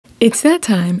It's that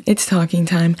time. It's talking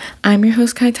time. I'm your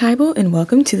host, Thybulle, and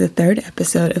welcome to the third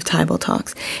episode of Thybulle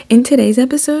Talks. In today's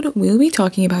episode, we'll be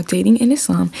talking about dating in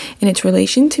Islam and its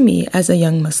relation to me as a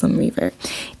young Muslim revert,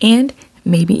 and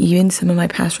maybe even some of my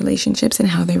past relationships and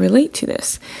how they relate to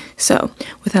this. So,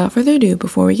 without further ado,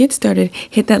 before we get started,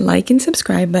 hit that like and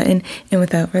subscribe button, and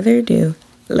without further ado,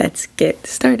 let's get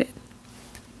started.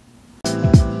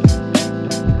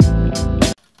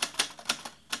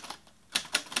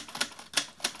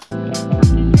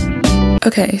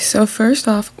 Okay, so first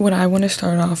off, what I want to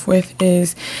start off with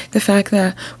is the fact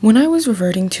that when I was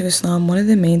reverting to Islam, one of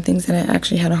the main things that I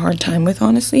actually had a hard time with,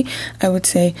 honestly, I would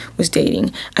say, was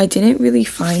dating. I didn't really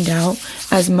find out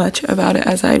as much about it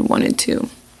as I wanted to.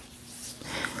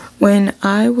 When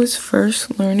I was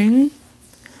first learning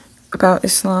about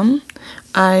Islam,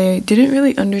 I didn't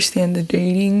really understand the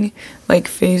dating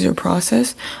phase or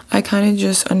process. I kind of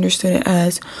just understood it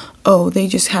as, oh, they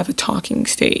just have a talking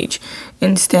stage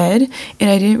instead, and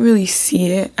I didn't really see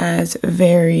it as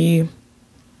very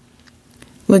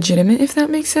legitimate, if that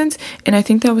makes sense. And I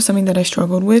think that was something that I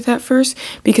struggled with at first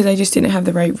because I just didn't have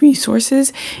the right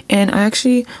resources. And I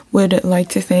actually would like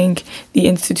to thank the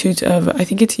institutes of, I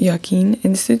think it's Yaqeen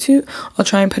Institute. I'll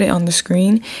try and put it on the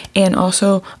screen. And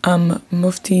also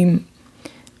Mufti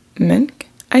Menk,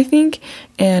 I think.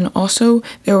 And also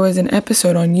there was an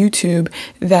episode on YouTube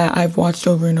that I've watched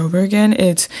over and over again.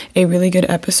 It's a really good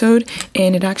episode,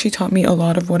 and it actually taught me a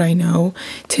lot of what I know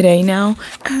today now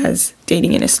as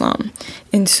dating in Islam.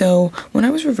 And so when I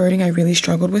was reverting, I really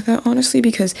struggled with that, honestly,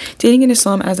 because dating in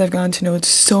Islam, as I've gotten to know it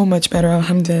so much better,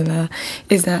 alhamdulillah,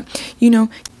 is that,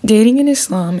 dating in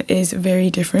Islam is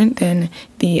very different than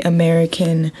the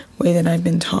American way that I've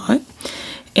been taught.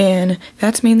 And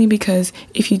that's mainly because,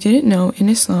 if you didn't know, in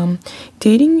Islam,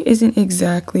 dating isn't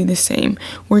exactly the same.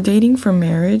 We're dating for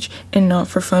marriage and not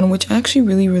for fun, which actually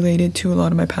really related to a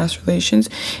lot of my past relations.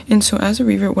 And so as a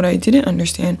revert, what I didn't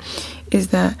understand is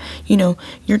that,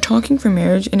 you're talking for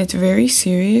marriage and it's very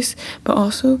serious, but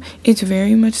also it's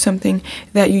very much something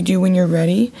that you do when you're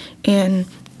ready. And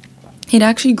it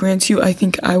actually grants you, I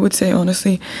think, I would say,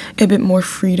 honestly, a bit more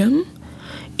freedom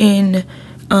in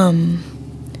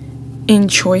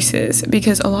choices,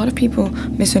 because a lot of people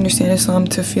misunderstand Islam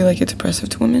to feel like it's oppressive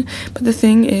to women. But the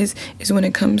thing is when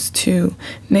it comes to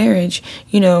marriage,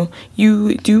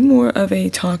 you do more of a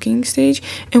talking stage,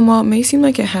 and while it may seem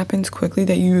like it happens quickly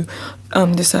that you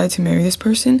decide to marry this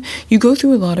person, you go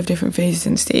through a lot of different phases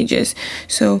and stages.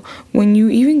 So when you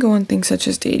even go on things such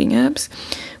as dating apps,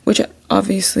 which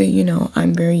obviously,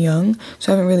 I'm very young,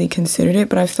 so I haven't really considered it,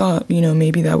 but I've thought,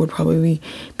 maybe that would probably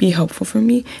be helpful for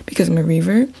me because I'm a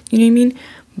revert, you know what I mean?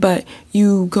 But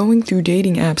you going through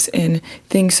dating apps and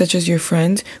things such as your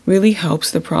friends really helps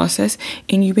the process,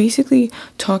 and you basically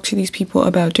talk to these people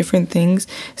about different things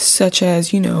such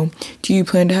as, do you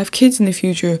plan to have kids in the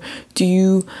future? Do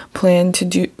you plan to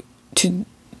do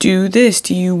this?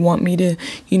 Do you want me to,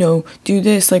 do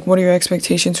this? What are your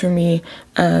expectations for me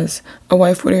as a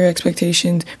wife? What are your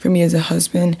expectations for me as a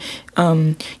husband?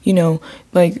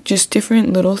 Just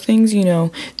different little things,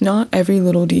 not every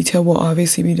little detail will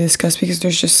obviously be discussed, because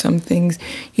there's just some things,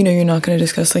 you're not going to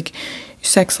discuss, like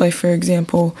sex life, for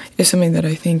example, is something that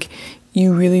I think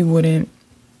you really wouldn't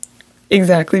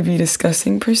exactly be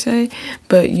discussing per se,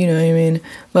 but you know what I mean,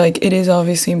 it is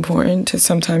obviously important to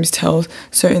sometimes tell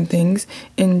certain things,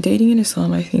 and dating in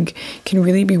Islam, I think, can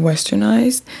really be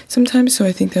westernized sometimes. So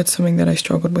I think that's something that I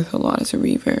struggled with a lot as a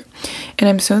revert, and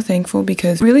I'm so thankful,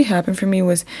 because what really happened for me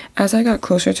was, as I got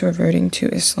closer to reverting to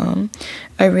Islam,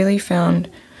 I really found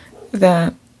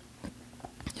that,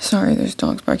 sorry, there's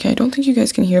dogs barking, I don't think you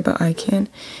guys can hear, but I can,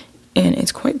 and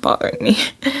it's quite bothering me.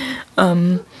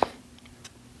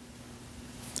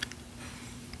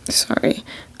 Sorry.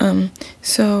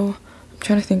 So I'm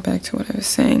trying to think back to what I was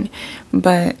saying,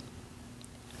 but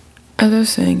as I was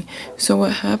saying, so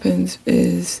what happens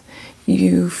is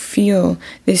you feel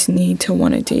this need to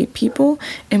want to date people.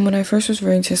 And when I first was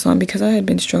reverting to Islam, because I had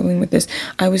been struggling with this,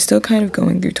 I was still kind of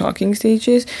going through talking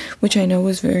stages, which I know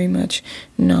was very much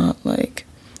not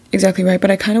exactly right,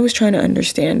 but I kind of was trying to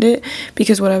understand it,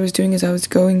 because what I was doing is I was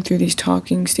going through these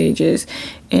talking stages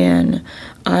and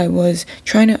I was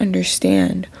trying to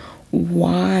understand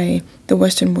why the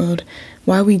Western world,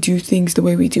 why we do things the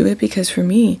way we do it. Because for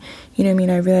me, I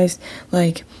realized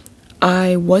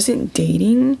I wasn't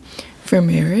dating for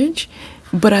marriage,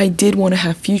 but I did want to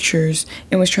have futures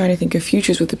and was trying to think of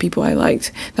futures with the people I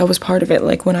liked. That was part of it.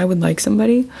 When I would like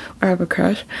somebody or have a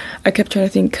crush, I kept trying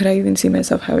to think, could I even see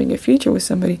myself having a future with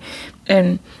somebody?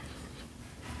 And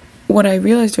what I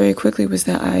realized very quickly was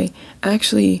that I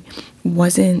actually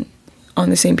wasn't on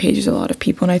the same page as a lot of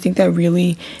people, and I think that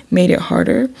really made it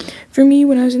harder for me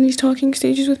when I was in these talking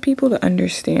stages with people to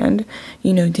understand,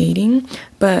 you know, dating.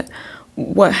 But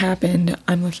what happened,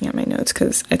 I'm looking at my notes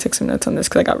because I took some notes on this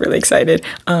because I got really excited,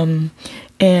 and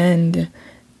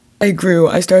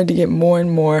I started to get more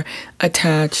and more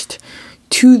attached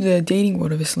to the dating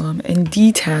world of Islam and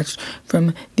detached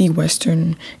from the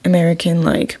Western American,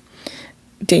 like,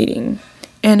 dating.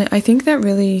 And I think that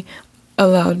really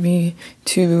allowed me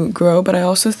to grow. But I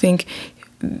also think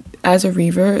as a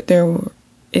revert, there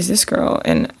is this girl,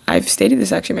 and I've stated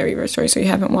this actually in my revert story, so if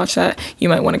you haven't watched that, you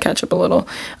might want to catch up a little.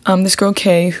 This girl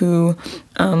Kay, who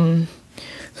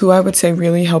I would say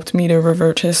really helped me to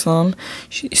revert to Islam.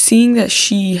 Seeing that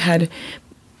she had,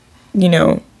 you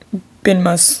know, been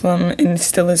Muslim and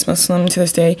still is Muslim to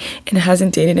this day and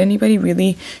hasn't dated anybody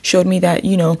really showed me that,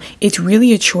 you know, it's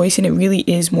really a choice, and it really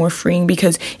is more freeing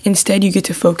because instead you get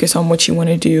to focus on what you want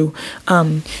to do.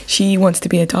 She wants to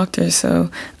be a doctor, so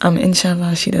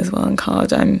inshallah she does well in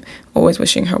college. I'm always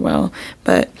wishing her well,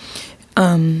 but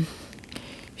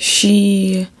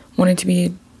she wanted to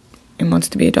be and wants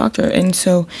to be a doctor, and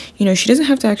so, you know, she doesn't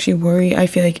have to actually worry, I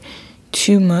feel like,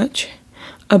 too much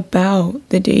about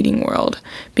the dating world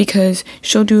because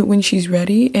she'll do it when she's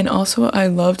ready. And also I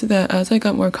loved that as I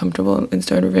got more comfortable and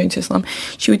started reverting to Islam,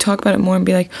 she would talk about it more and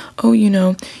be like, oh, you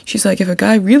know, she's like, if a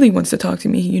guy really wants to talk to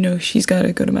me, you know, she's got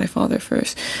to go to my father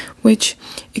first, which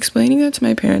explaining that to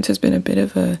my parents has been a bit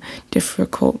of a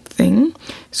difficult thing,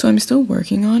 so I'm still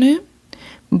working on it,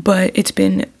 but it's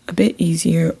been a bit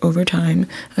easier over time,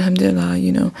 alhamdulillah.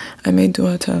 You know, I made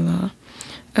dua to Allah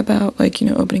about, like, you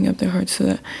know, opening up their hearts so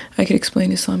that I could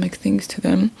explain Islamic things to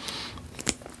them.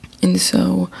 And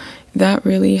so that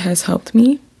really has helped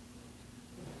me.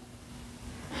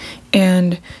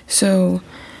 And so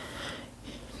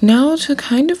now to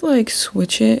kind of like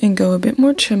switch it and go a bit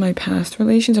more to my past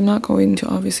relations, I'm not going to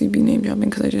obviously be name dropping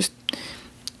because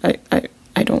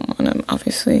I don't want to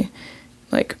obviously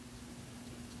like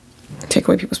take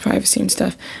away people's privacy and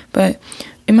stuff. But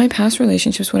in my past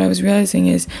relationships, what I was realizing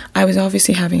is I was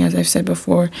obviously having, as I've said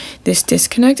before, this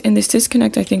disconnect. And this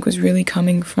disconnect, I think, was really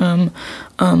coming from,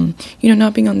 you know,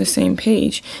 not being on the same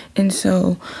page. And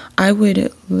so I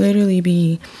would literally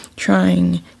be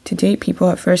trying to date people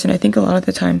at first. And I think a lot of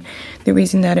the time, the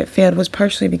reason that it failed was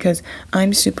partially because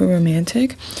I'm super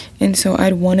romantic. And so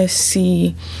I'd want to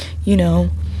see, you know,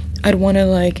 I'd want to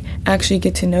like actually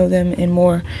get to know them and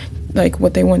more like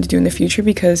what they want to do in the future,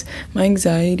 because my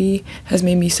anxiety has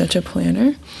made me such a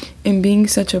planner. And being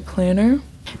such a planner,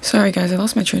 sorry guys, I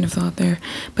lost my train of thought there,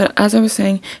 but as I was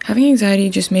saying, having anxiety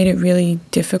just made it really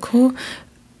difficult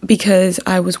because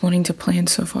I was wanting to plan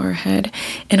so far ahead,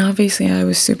 and obviously I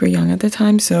was super young at the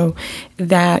time, so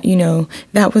that, you know,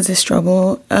 that was a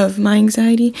struggle of my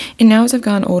anxiety. And now as I've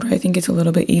gotten older, I think it's a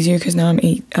little bit easier because now I'm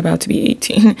about to be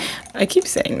 18. I keep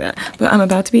saying that, but I'm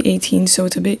about to be 18, so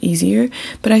it's a bit easier.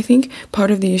 But I think part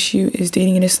of the issue is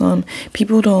dating in Islam.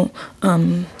 People don't,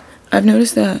 I've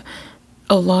noticed that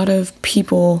a lot of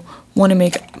people want to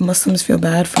make Muslims feel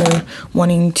bad for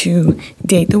wanting to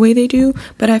date the way they do,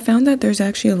 but I found that there's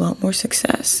actually a lot more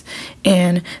success,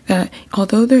 and that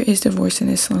although there is divorce in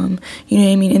Islam, you know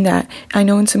what I mean, in that I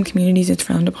know in some communities it's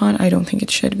frowned upon, I don't think it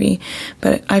should be,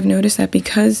 but I've noticed that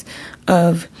because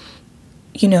of,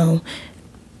 you know,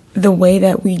 the way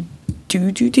that we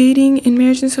do dating and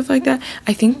marriage and stuff like that,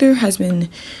 I think there has been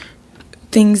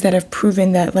things that have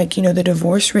proven that, like, you know, the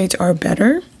divorce rates are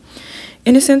better.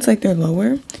 In a sense, like, they're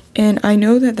lower. And I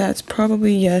know that that's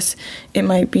probably, yes, it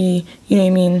might be, you know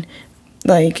what I mean,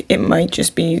 like, it might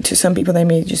just be, to some people, they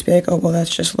may just be like, oh, well,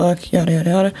 that's just luck, yada, yada,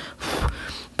 yada.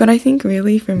 But I think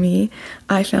really, for me,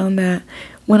 I found that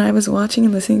when I was watching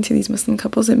and listening to these Muslim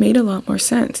couples, it made a lot more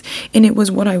sense. And it was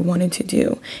what I wanted to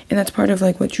do. And that's part of,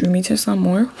 like, what drew me to Islam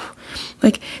more.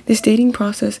 Like, this dating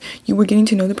process, you were getting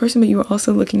to know the person, but you were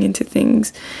also looking into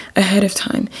things ahead of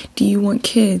time. Do you want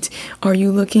kids? Are you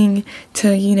looking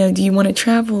to, you know, do you want to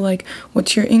travel? Like,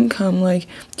 what's your income? Like,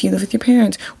 do you live with your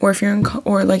parents? Or if you're in,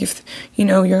 or like, if, you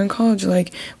know, you're in college,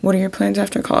 like, what are your plans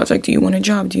after college? Like, do you want a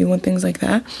job? Do you want things like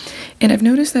that? And I've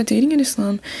noticed that dating in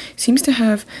Islam seems to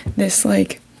have this,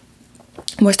 like,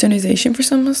 Westernization for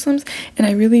some Muslims, and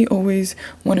I really always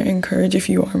want to encourage, if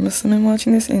you are Muslim and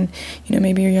watching this, and, you know,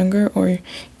 maybe you're younger, or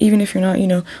even if you're not, you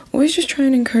know, always just try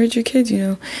and encourage your kids, you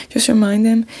know, just remind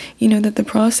them, you know, that the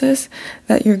process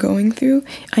that you're going through,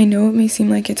 I know it may seem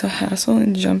like it's a hassle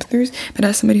and jump throughs, but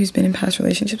as somebody who's been in past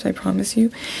relationships, I promise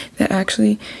you that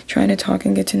actually trying to talk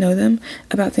and get to know them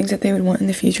about things that they would want in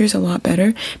the future is a lot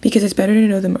better, because it's better to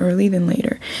know them early than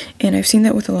later. And I've seen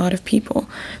that with a lot of people.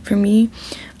 For me,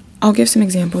 I'll give some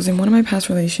examples. In one of my past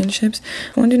relationships,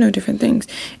 I wanted to know different things.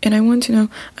 And I wanted to know,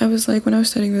 I was like, when I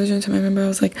was studying religion, I remember I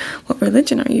was like, what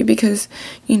religion are you? Because,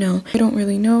 you know, I don't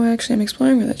really know, actually, I'm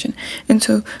exploring religion. And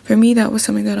so for me, that was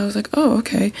something that I was like, oh,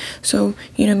 okay. So,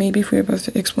 you know, maybe if we were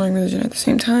both exploring religion at the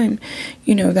same time,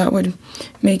 you know, that would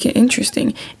make it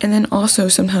interesting. And then also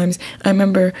sometimes I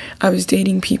remember I was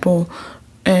dating people,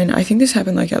 and I think this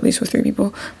happened like at least with 3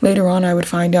 people. Later on, I would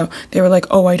find out they were like,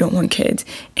 oh, I don't want kids.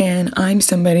 And I'm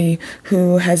somebody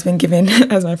who has been given,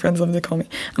 as my friends love to call me,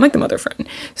 I'm like the mother friend.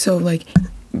 So like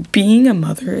being a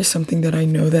mother is something that I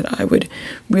know that I would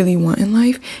really want in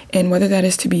life. And whether that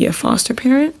is to be a foster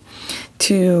parent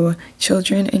to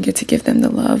children and get to give them the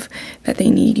love that they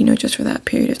need, you know, just for that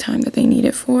period of time that they need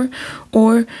it for,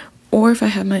 or if I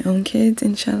have my own kids,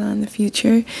 inshallah, in the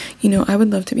future, you know, I would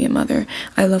love to be a mother.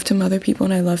 I love to mother people,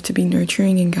 and I love to be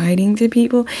nurturing and guiding to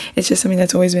people. It's just something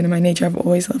that's always been in my nature. I've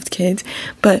always loved kids.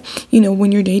 But, you know,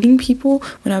 when you're dating people,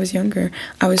 when I was younger,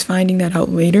 I was finding that out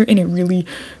later, and it really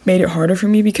made it harder for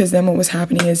me, because then what was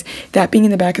happening is that being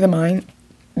in the back of my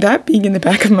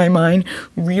mind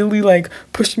really like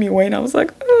pushed me away, and I was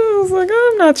like,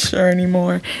 I'm not sure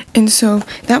anymore. And so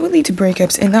that would lead to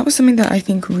breakups, and that was something that I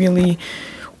think really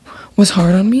was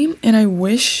hard on me. And I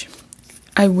wish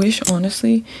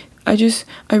honestly,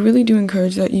 I really do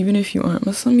encourage that even if you aren't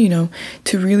Muslim, you know,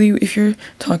 to really, if you're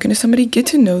talking to somebody, get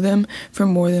to know them for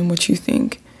more than what you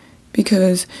think.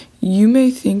 Because you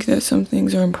may think that some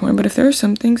things are important, but if there are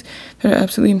some things that are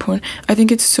absolutely important, I think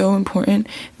it's so important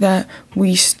that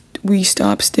we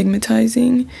stop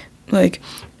stigmatizing like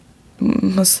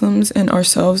Muslims and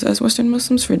ourselves as Western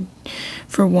Muslims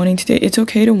for wanting to date. It's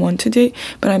okay to want to date,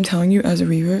 but I'm telling you, as a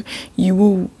revert, you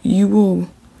will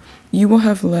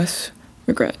have less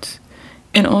regrets.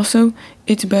 And also,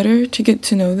 it's better to get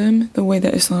to know them the way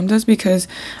that Islam does, because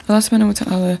Allah subhanahu wa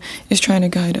ta'ala is trying to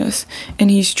guide us,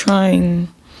 and he's trying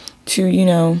to, you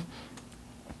know,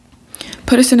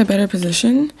 put us in a better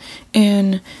position.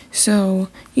 And so,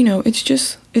 you know,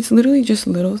 it's literally just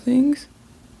little things.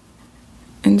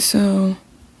 And so,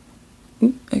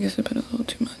 I guess I put a little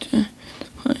too much. It's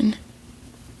fine.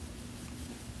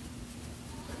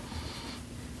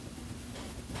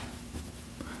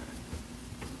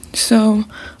 So,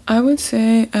 I would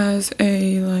say as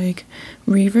a, like,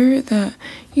 revert that,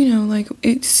 you know, like,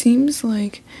 it seems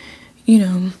like, you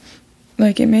know,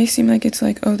 like, it may seem like it's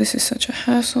like, oh, this is such a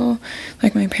hassle,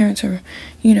 like, my parents are,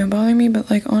 you know, bothering me, but,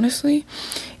 like, honestly,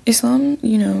 Islam,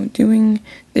 you know, doing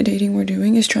the dating we're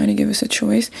doing is trying to give us a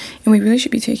choice, and we really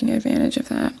should be taking advantage of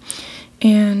that.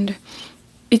 And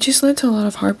it just led to a lot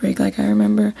of heartbreak. Like, I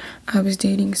remember I was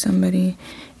dating somebody,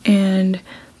 and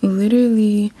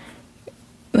literally,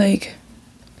 like,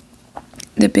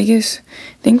 the biggest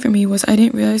thing for me was I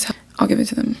didn't realize how, I'll give it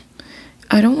to them,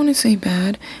 I don't want to say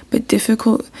bad, but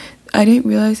difficult. I didn't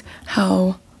realize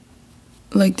how,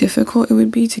 like, difficult it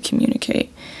would be to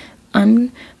communicate.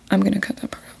 I'm gonna cut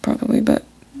that part out probably, but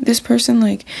this person,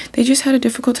 like, they just had a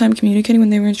difficult time communicating when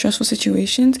they were in stressful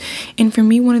situations. And for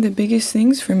me, one of the biggest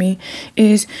things for me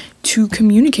is to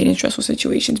communicate in stressful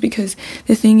situations, because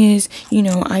the thing is, you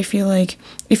know, I feel like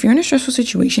if you're in a stressful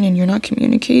situation and you're not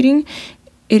communicating,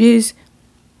 it is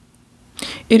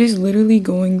literally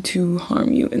going to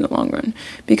harm you in the long run.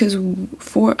 Because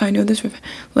I know this,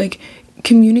 like,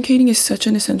 communicating is such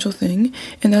an essential thing,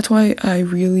 and that's why I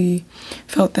really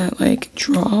felt that, like,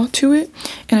 draw to it.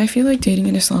 And I feel like dating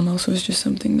in Islam also is just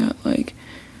something that, like,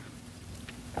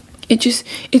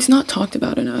 it's not talked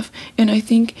about enough. And I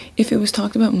think if it was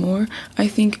talked about more, I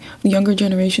think the younger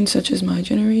generation, such as my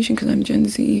generation, because I'm Gen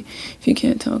Z, if you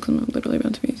can't tell, because I'm literally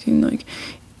about to be 18, like,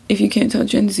 if you can't tell,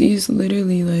 Gen Z is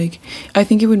literally, like, I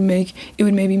think it would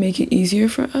maybe make it easier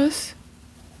for us.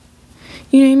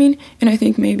 You know what I mean? And I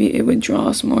think maybe it would draw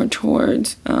us more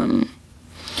towards,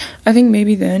 I think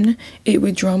maybe then it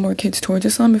would draw more kids towards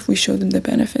Islam if we showed them the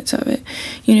benefits of it.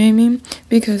 You know what I mean?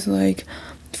 Because, like,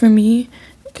 for me,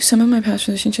 some of my past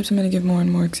relationships, I'm going to give more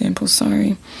and more examples,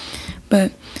 sorry.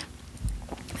 But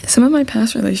some of my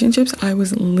past relationships, I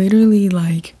was literally,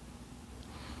 like,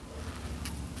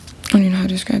 I don't even know how to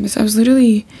describe this. I was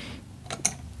literally,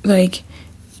 like,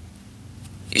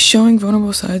 showing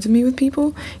vulnerable sides of me with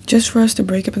people just for us to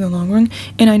break up in the long run.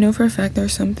 And I know for a fact there are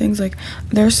some things, like,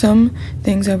 there are some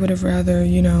things I would have rather,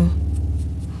 you know,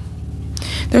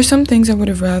 there's some things I would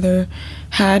have rather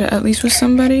had at least with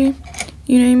somebody,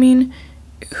 you know what I mean,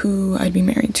 who I'd be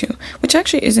married to, which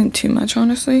actually isn't too much,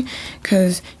 honestly,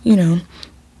 because, you know,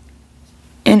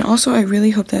 And also, I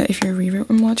really hope that if you're a revert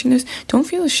when watching this, don't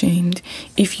feel ashamed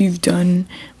if you've done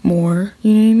more,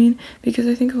 you know what I mean? Because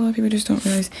I think a lot of people just don't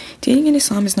realize dating in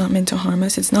Islam is not meant to harm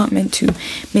us. It's not meant to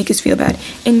make us feel bad.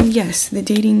 And yes, the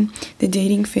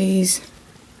dating phase,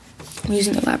 I'm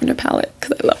using the lavender palette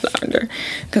because I love lavender,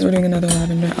 because we're doing another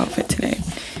lavender outfit today.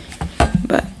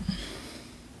 But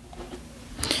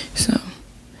so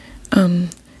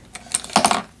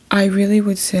I really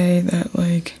would say that,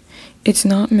 like, it's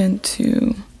not meant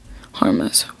to harm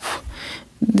us.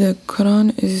 The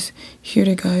Quran is here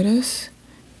to guide us,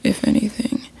 if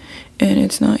anything, and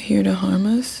it's not here to harm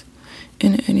us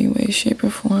in any way, shape, or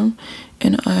form.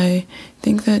 And I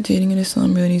think that dating in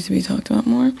Islam really needs to be talked about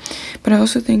more. But I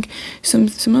also think some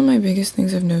of my biggest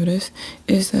things I've noticed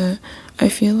is that I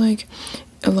feel like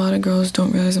a lot of girls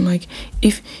don't realize, I'm like,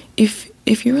 if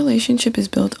your relationship is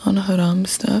built on haram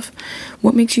stuff,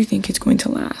 what makes you think it's going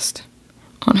to last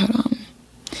on haram?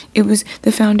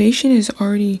 The foundation is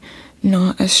already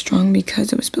not as strong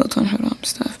because it was built on haram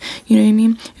stuff, you know what I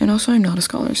mean? And also, I'm not a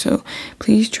scholar, so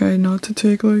please try not to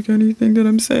take, like, anything that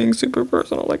I'm saying super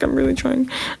personal. Like, I'm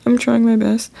trying my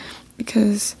best,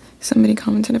 because somebody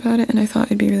commented about it and I thought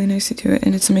it'd be really nice to do it,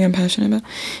 and it's something I'm passionate about.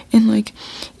 And, like,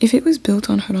 if it was built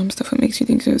on haram stuff, what makes you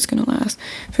think it's gonna last?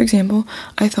 For example,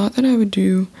 I thought that I would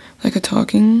do, like, a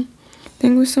talking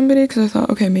thing with somebody, because I thought,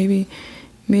 okay, maybe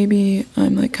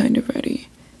I'm, like, kind of ready,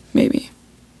 maybe.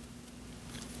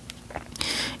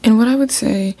 And what I would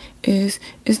say is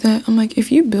that, I'm like,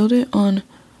 if you build it on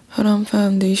haram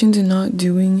foundations and not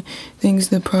doing things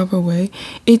the proper way,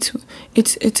 it's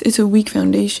a weak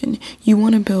foundation. You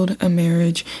want to build a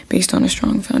marriage based on a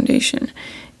strong foundation.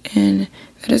 And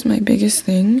that is my biggest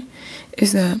thing,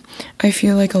 is that I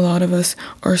feel like a lot of us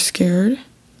are scared.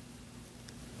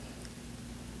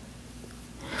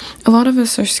 A lot of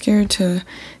us are scared to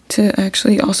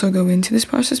actually also go into this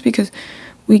process, because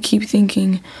we keep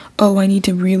thinking, oh, I need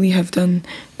to really have done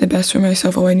the best for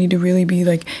myself. Oh, I need to really be,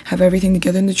 like, have everything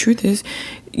together. And the truth is,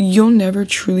 you'll never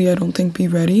truly, I don't think, be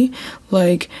ready,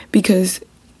 like, because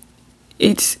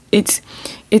it's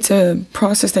a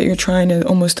process that you're trying to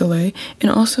almost delay. And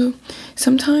also,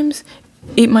 sometimes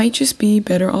it might just be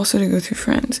better also to go through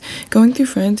friends. Going through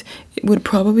friends would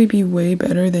probably be way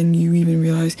better than you even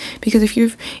realize, because if your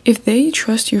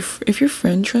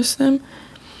friend trusts them,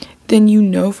 then you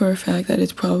know for a fact that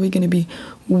it's probably going to be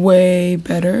way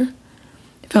better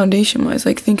foundation-wise.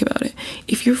 Like, think about it.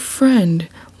 If your friend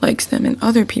likes them and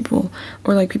other people,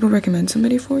 or, like, people recommend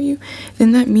somebody for you,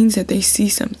 then that means that they see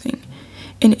something.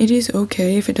 And it is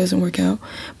okay if it doesn't work out,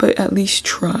 but at least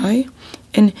try.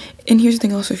 And here's the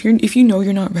thing also, if you know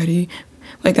you're not ready,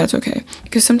 like, that's okay.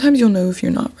 Because sometimes you'll know if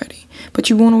you're not ready, but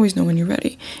you won't always know when you're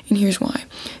ready. And here's why.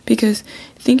 Because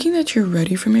thinking that you're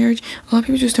ready for marriage, a lot of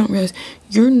people just don't realize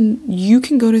you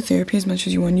can go to therapy as much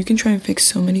as you want. You can try and fix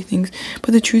so many things,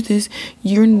 but the truth is,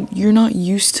 you're not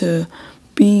used to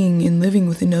being and living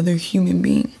with another human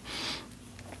being.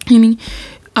 I mean,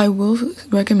 I will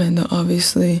recommend that,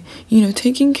 obviously, you know,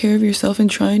 taking care of yourself and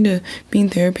trying to be in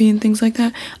therapy and things like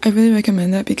that. I really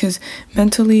recommend that, because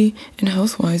mentally and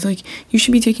health-wise, like, you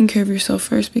should be taking care of yourself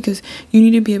first, because you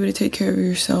need to be able to take care of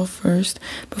yourself first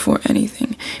before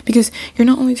anything. Because you're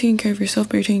not only taking care of yourself,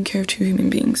 but you're taking care of two human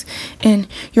beings. And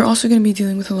you're also going to be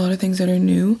dealing with a lot of things that are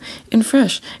new and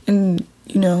fresh. And,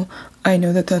 you know, I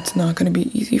know that that's not going to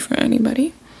be easy for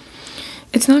anybody.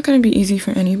 It's not going to be easy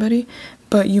for anybody,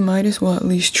 but you might as well at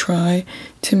least try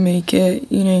to make it,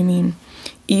 you know what I mean,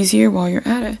 easier while you're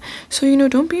at it. So, you know,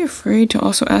 don't be afraid to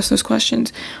also ask those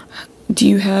questions. Do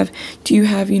you have,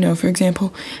 you know, for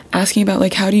example, asking about,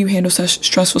 like, how do you handle such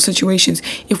stressful situations?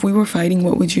 If we were fighting,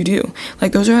 what would you do?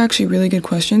 Like, those are actually really good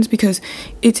questions, because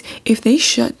if they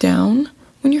shut down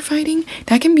when you're fighting,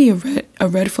 that can be a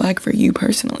red flag for you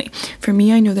personally. For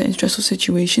me, I know that in stressful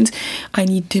situations, I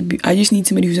just need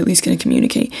somebody who's at least going to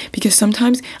communicate, because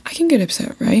sometimes I can get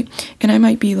upset, right? And I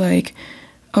might be like,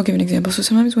 I'll give an example. So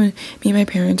sometimes when me and my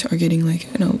parents are getting,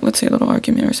 like, you know, let's say a little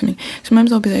argument or something,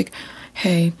 sometimes I'll be like,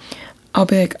 hey,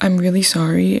 I'm really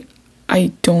sorry.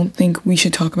 I don't think we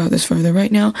should talk about this further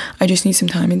right now. I just need some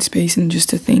time and space and just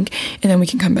to think, and then we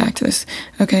can come back to this,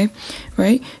 okay?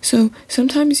 Right? So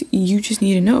sometimes you just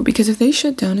need to know, because if they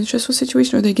shut down in stressful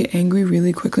situations, or they get angry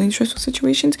really quickly in stressful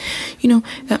situations, you know,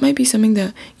 that might be something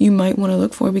that you might want to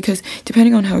look for, because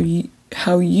depending on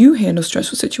how you handle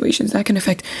stressful situations, that can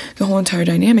affect the whole entire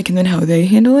dynamic. And then how they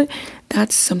handle it,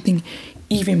 that's something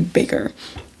even bigger.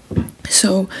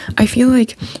 So I feel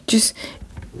like just,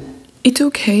 it's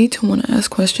okay to want to ask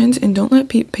questions, and don't let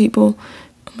people,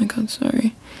 oh my god,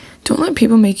 sorry, don't let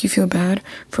people make you feel bad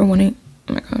for wanting,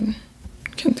 oh my god, I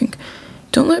can't think,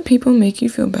 don't let people make you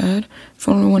feel bad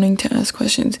for wanting to ask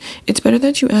questions. It's better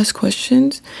that you ask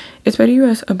questions. It's better you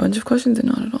ask a bunch of questions than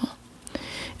not at all.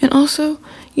 And also,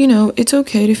 you know, it's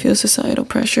okay to feel societal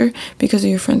pressure because of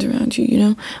your friends around you, you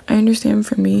know? I understand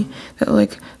for me that,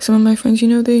 like, some of my friends, you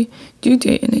know, they do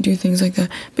date and they do things like that.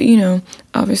 But, you know,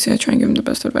 obviously I try and give them the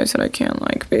best advice that I can,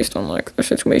 like, based on, like, their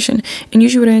situation. And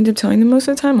usually what I end up telling them most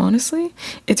of the time, honestly,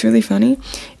 it's really funny,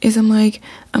 is I'm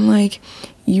like,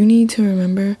 you need to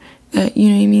remember that, you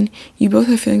know what I mean, you both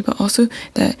have feelings, but also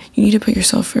that you need to put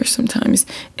yourself first sometimes.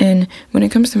 And when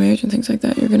it comes to marriage and things like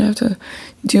that, you're gonna have to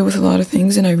deal with a lot of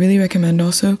things. And I really recommend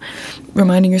also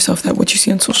reminding yourself that what you see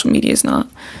on social media is not,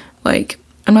 like,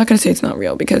 I'm not gonna say it's not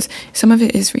real, because some of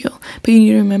it is real, but you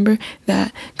need to remember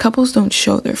that couples don't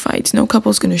show their fights. No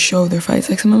couple's gonna show their fights.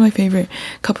 Like, some of my favorite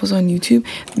couples on YouTube,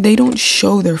 they don't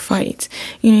show their fights,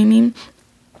 you know what I mean?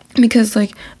 Because,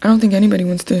 like, I don't think anybody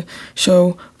wants to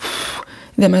show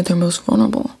them at their most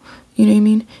vulnerable, you know what I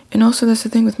mean? And also, that's the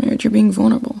thing with marriage, you're being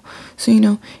vulnerable. So, you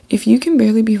know, if you can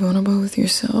barely be vulnerable with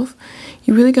yourself,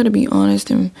 you really got to be honest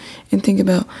and think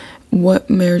about what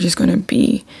marriage is going to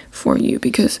be for you.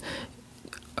 Because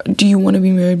do you want to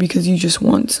be married because you just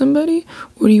want somebody,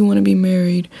 or do you want to be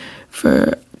married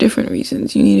for different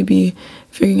reasons? You need to be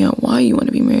figuring out why you want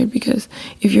to be married, because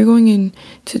if you're going in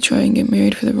to try and get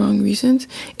married for the wrong reasons,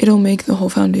 it'll make the whole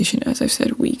foundation, as I've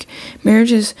said, weak.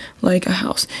 Marriage is like a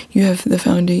house. You have the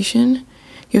foundation,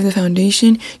 you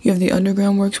have the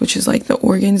underground works, which is like the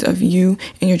organs of you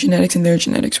and your genetics and their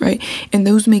genetics, right? And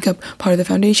those make up part of the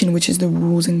foundation, which is the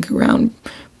rules and ground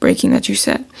breaking that you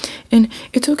set. And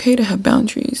it's okay to have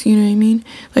boundaries, you know what I mean?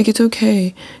 Like, it's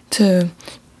okay to,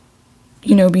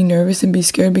 you know, be nervous and be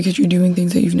scared because you're doing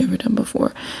things that you've never done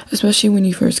before, especially when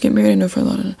you first get married. I know for a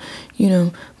lot of, you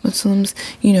know, Muslims,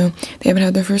 you know, they haven't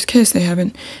had their first kiss, they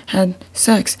haven't had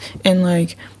sex, and,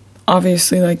 like,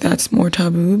 obviously, like, that's more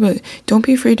taboo. But don't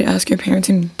be afraid to ask your parents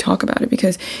and talk about it,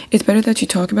 because it's better that you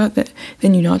talk about that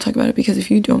than you not talk about it. Because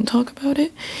if you don't talk about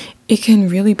it, it can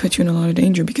really put you in a lot of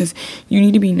danger, because you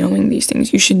need to be knowing these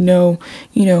things. You should know,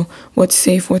 you know, what's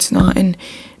safe, what's not, and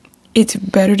it's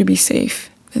better to be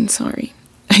safe than sorry.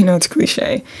 I know it's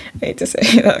cliche. I hate to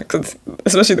say that, 'cause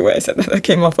especially the way I said that, that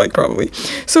came off like probably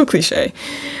so cliche.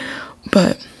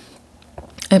 But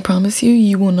I promise you,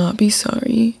 you will not be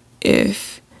sorry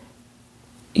if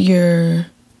your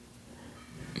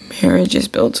marriage is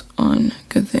built on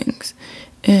good things.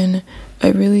 And I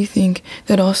really think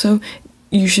that also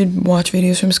you should watch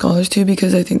videos from scholars too,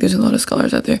 because I think there's a lot of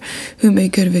scholars out there who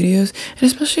make good videos. And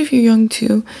especially if you're young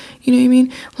too, you know what I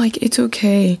mean? Like, it's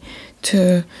okay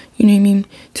to, you know what I mean,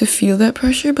 to feel that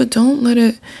pressure, but don't let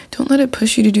it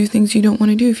push you to do things you don't want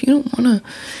to do. If you don't want to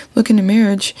look into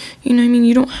marriage, you know what I mean,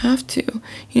 you don't have to, you know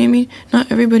what I mean?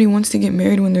 Not everybody wants to get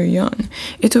married when they're young.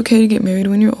 It's okay to get married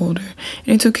when you're older,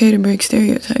 and it's okay to break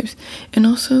stereotypes. And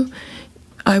also,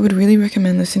 I would really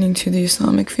recommend listening to the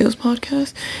Islamic Fields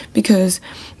podcast, because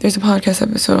there's a podcast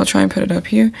episode, I'll try and put it up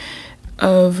here,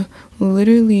 of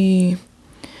literally,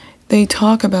 they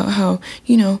talk about how,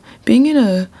 you know, being in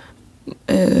a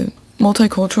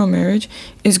multicultural marriage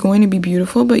is going to be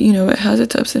beautiful, but, you know, it has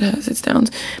its ups, it has its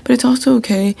downs. But it's also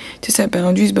okay to set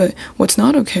boundaries. But what's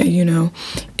not okay, you know,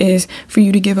 is for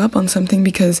you to give up on something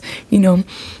because, you know,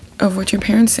 of what your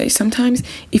parents say. Sometimes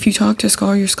if you talk to a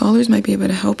scholar, your scholars might be able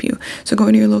to help you. So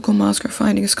going to your local mosque or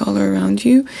finding a scholar around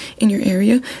you in your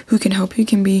area who can help you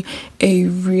can be a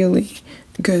really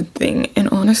good thing. And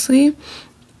honestly,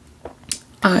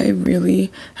 I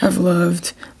really have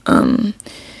loved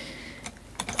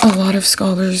a lot of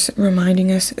scholars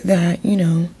reminding us that, you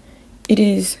know, it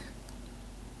is,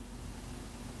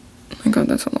 oh my god,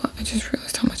 that's a lot. I just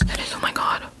realized how much that is. Oh my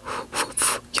god.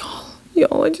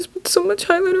 Y'all, I just put so much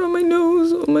highlighter on my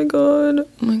nose. Oh my god.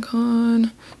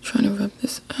 Trying to rub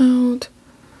this out.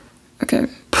 Okay.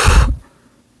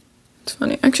 It's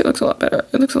funny. Actually, it looks a lot better.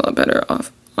 It looks a lot better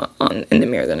off in the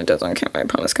mirror than it does on camera. I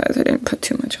promise, guys. I didn't put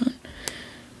too much on.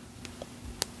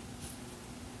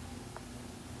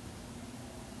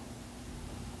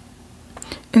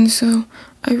 And so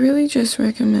I really just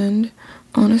recommend,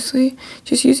 honestly,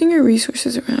 just using your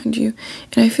resources around you.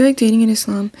 And I feel like dating in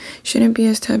Islam shouldn't be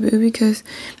as taboo because,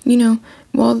 you know,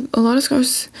 while a lot of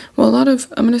scholars, I'm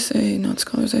going to say not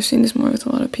scholars, I've seen this more with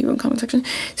a lot of people in the comment section,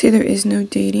 say there is no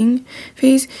dating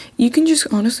phase. You can just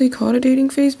honestly call it a dating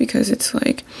phase because it's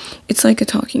like a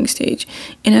talking stage.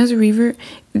 And as a revert,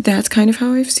 that's kind of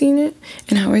how I've seen it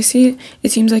and how I see it.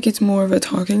 It seems like it's more of a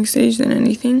talking stage than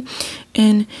anything.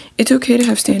 And it's okay to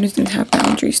have standards and have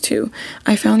boundaries too.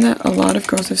 I found that a lot of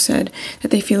girls have said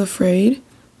that they feel afraid.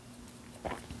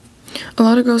 A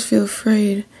lot of girls feel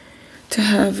afraid to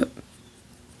have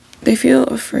They feel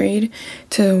afraid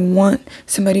to want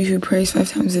somebody who prays 5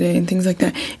 times a day and things like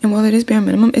that. And while it is bare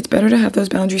minimum, it's better to have those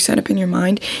boundaries set up in your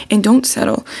mind, and don't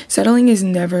settle. Settling is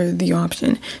never the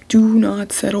option. Do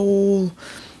not settle.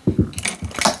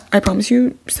 I promise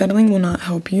you, settling will not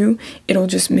help you. It'll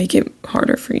just make it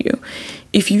harder for you.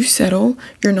 If you settle,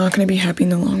 you're not going to be happy in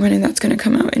the long run, and that's going to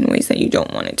come out in ways that you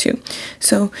don't want it to.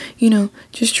 So, you know,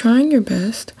 just trying your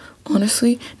best,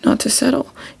 honestly, not to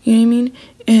settle. You know what I mean?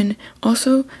 And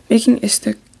also making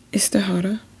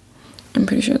istihara. I'm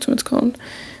pretty sure that's what it's called.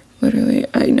 Literally,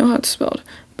 I know how it's spelled.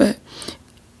 But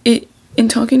in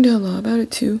talking to Allah about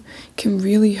it too, can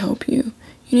really help you.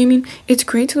 You know what I mean? It's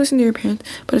great to listen to your parents,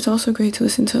 but it's also great to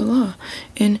listen to Allah.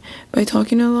 And by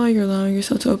talking to Allah, you're allowing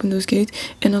yourself to open those gates,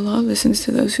 and Allah listens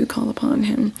to those who call upon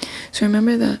Him. So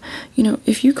remember that, you know,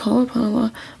 if you call upon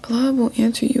Allah, Allah will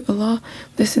answer you. Allah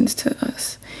listens to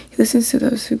us. He listens to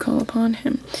those who call upon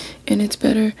Him. And it's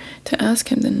better to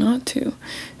ask Him than not to.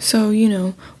 So, you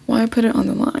know, why put it on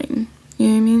the line? You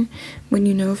know what I mean? When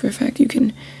you know for a fact you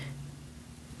can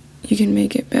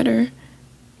make it better.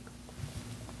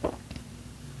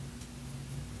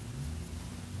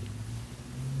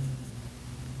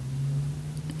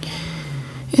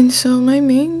 And so my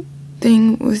main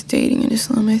thing with dating in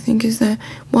Islam, I think, is that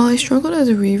while I struggled as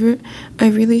a revert, I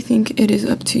really think it is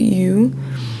up to you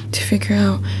to figure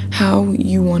out how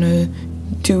you want to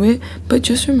do it. But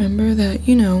just remember that,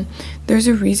 you know, there's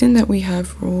a reason that we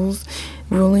have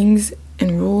rulings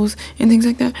and rules and things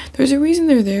like that. There's a reason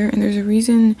they're there, and there's a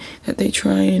reason that they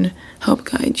try and help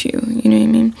guide you. You know what I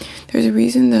mean? There's a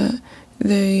reason that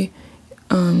they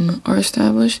are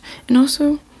established. And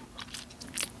also,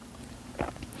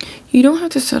 you don't have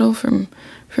to settle for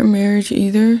marriage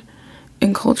either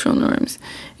in cultural norms.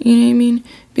 You know what I mean?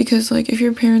 Because, like, if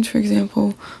your parents, for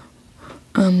example,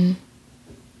 want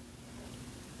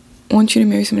you to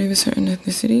marry somebody of a certain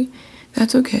ethnicity,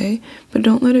 that's okay. But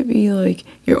don't let it be, like,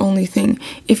 your only thing.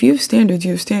 If you have standards,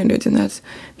 you have standards. And that's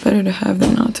better to have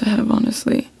than not to have,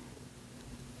 honestly.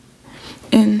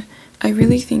 And I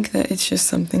really think that it's just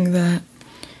something that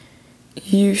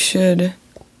you should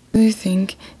really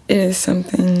think it is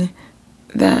something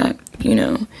that, you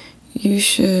know, you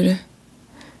should,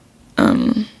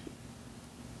 I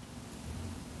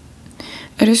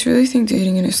just really think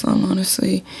dating in Islam,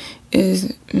 honestly,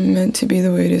 is meant to be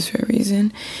the way it is for a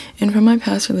reason. And from my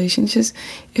past relationships,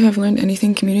 if I've learned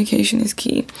anything, communication is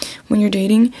key. When you're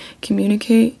dating,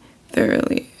 communicate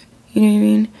thoroughly. You know what I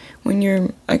mean? When you're,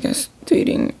 I guess,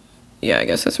 dating, yeah, I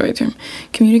guess that's the right term.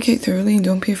 Communicate thoroughly, and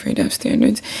don't be afraid to have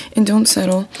standards, and don't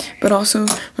settle, but also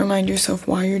remind yourself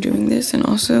why you're doing this. And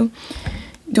also,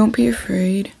 don't be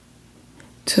afraid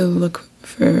to look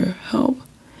for help,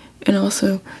 and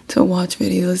also to watch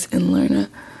videos and learn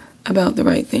about the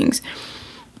right things.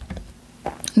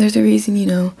 There's a reason, you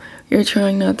know, you're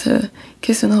trying not to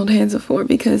kiss and hold hands before,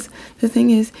 because the thing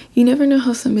is, you never know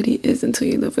how somebody is until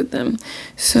you live with them.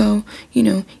 So, you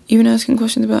know, even asking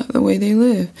questions about the way they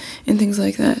live and things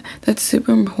like that, that's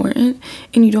super important,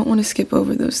 and you don't want to skip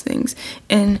over those things.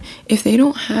 And if they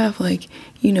don't have, like,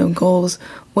 you know, goals,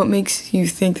 what makes you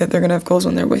think that they're gonna have goals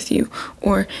when they're with you?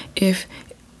 Or if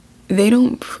they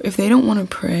don't want to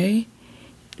pray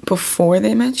before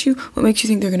they met you, what makes you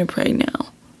think they're gonna pray now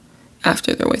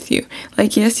after they're with you?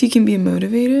 Like, yes, you can be a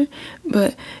motivator,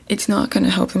 but it's not going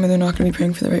to help them, and they're not going to be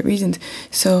praying for the right reasons.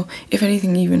 So if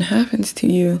anything even happens to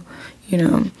you, you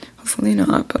know, hopefully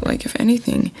not, but, like, if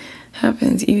anything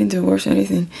happens, even divorce or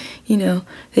anything, you know,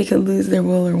 they could lose their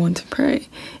will or want to pray.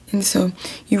 And so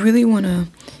you really want to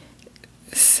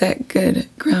set good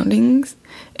groundings.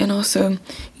 And also,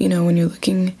 you know, when you're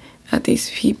looking at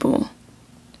these people,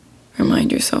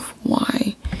 remind yourself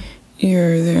why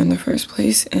you're there in the first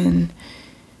place. And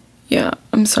yeah,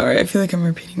 I'm sorry, I feel like I'm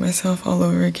repeating myself all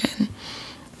over again,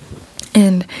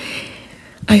 and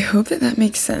I hope that that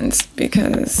makes sense,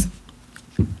 because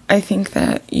I think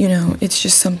that, you know, it's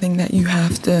just something that you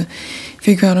have to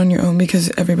figure out on your own,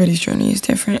 because everybody's journey is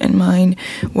different. And mine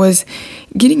was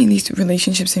getting in these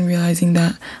relationships and realizing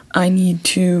that I need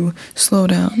to slow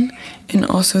down, and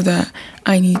also that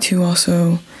I need to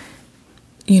also,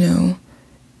 you know,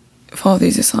 follow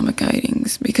these Islamic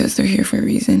guidings, because they're here for a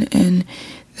reason, and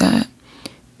that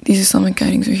these Islamic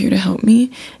guidings are here to help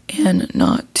me and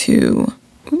not to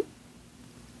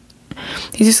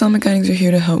these Islamic guidings are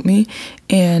here to help me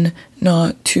and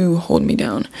not to hold me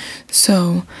down.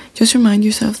 So just remind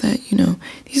yourself that, you know,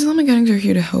 these Islamic guidings are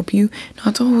here to help you,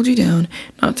 not to hold you down,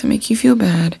 not to make you feel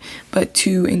bad, but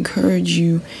to encourage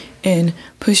you and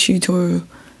push you to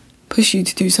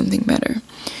do something better.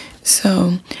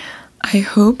 So I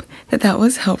hope that that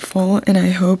was helpful, and I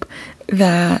hope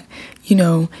that, you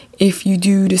know, if you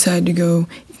do decide to go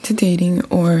into dating,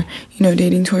 or, you know,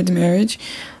 dating towards marriage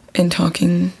and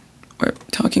talking or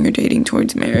dating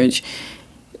towards marriage,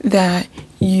 that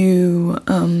you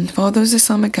follow those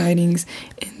Islamic guidings,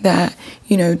 and that,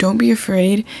 you know, don't be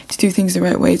afraid to do things the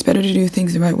right way. It's better to do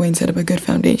things the right way and set up a good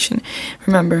foundation.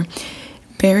 Remember,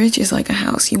 marriage is like a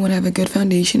house. You want to have a good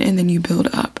foundation, and then you build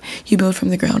up. You build from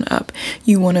the ground up.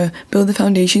 You want to build the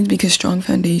foundations, because strong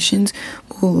foundations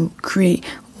will create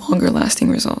longer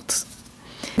lasting results.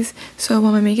 So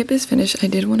while my makeup is finished, I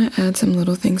did want to add some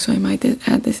little things, so I might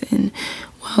add this in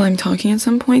while I'm talking at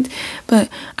some point. But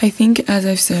I think, as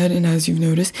I've said and as you've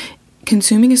noticed,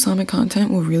 consuming Islamic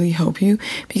content will really help you,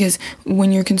 because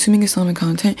when you're consuming Islamic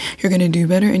content, you're going to do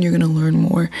better and you're going to learn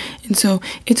more. And so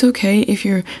it's okay if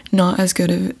you're not as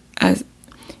good at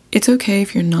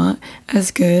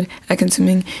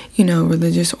consuming, you know,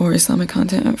 religious or Islamic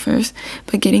content at first,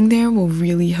 but getting there will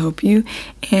really help you.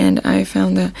 And I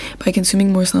found that by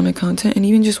consuming more Islamic content, and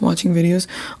even just watching videos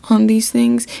on these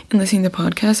things and listening to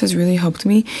podcasts, has really helped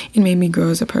me and made me grow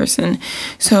as a person.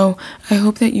 So I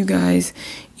hope that you guys,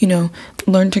 you know,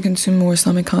 learn to consume more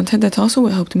Islamic content. That's also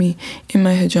what helped me in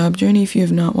my hijab journey. If you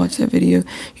have not watched that video,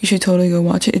 you should totally go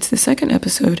watch it. It's the second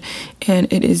episode,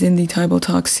 and it is in the Thybulle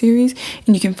Talks series,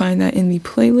 and you can find that in the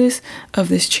playlist of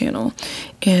this channel.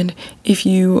 And if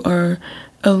you are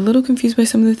a little confused by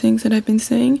some of the things that I've been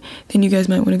saying, then you guys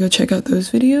might want to go check out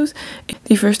those videos.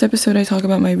 The first episode, I talk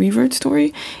about my revert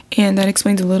story, and that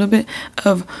explains a little bit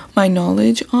of my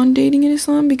knowledge on dating in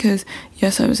Islam, because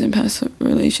yes, I was in past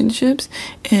relationships,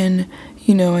 and,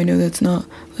 you know, I know that's not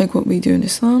like what we do in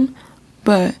Islam,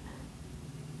 but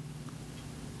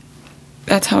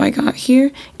that's how I got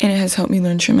here, and it has helped me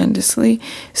learn tremendously.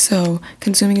 So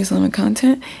consuming Islamic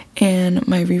content and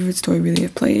my revert story really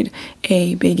have played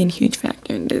a big and huge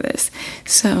factor into this.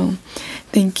 So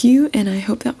thank you, and I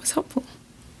hope that was helpful.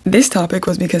 This topic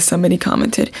was because somebody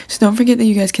commented, so don't forget that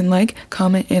you guys can like,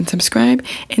 comment, and subscribe,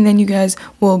 and then you guys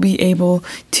will be able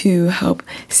to help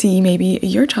see maybe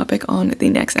your topic on the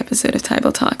next episode of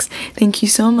Thybulle Talks. Thank you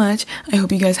so much. I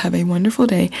hope you guys have a wonderful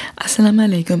day. Assalamu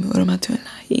alaikum wa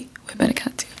rahmatullahi wa barakatuh.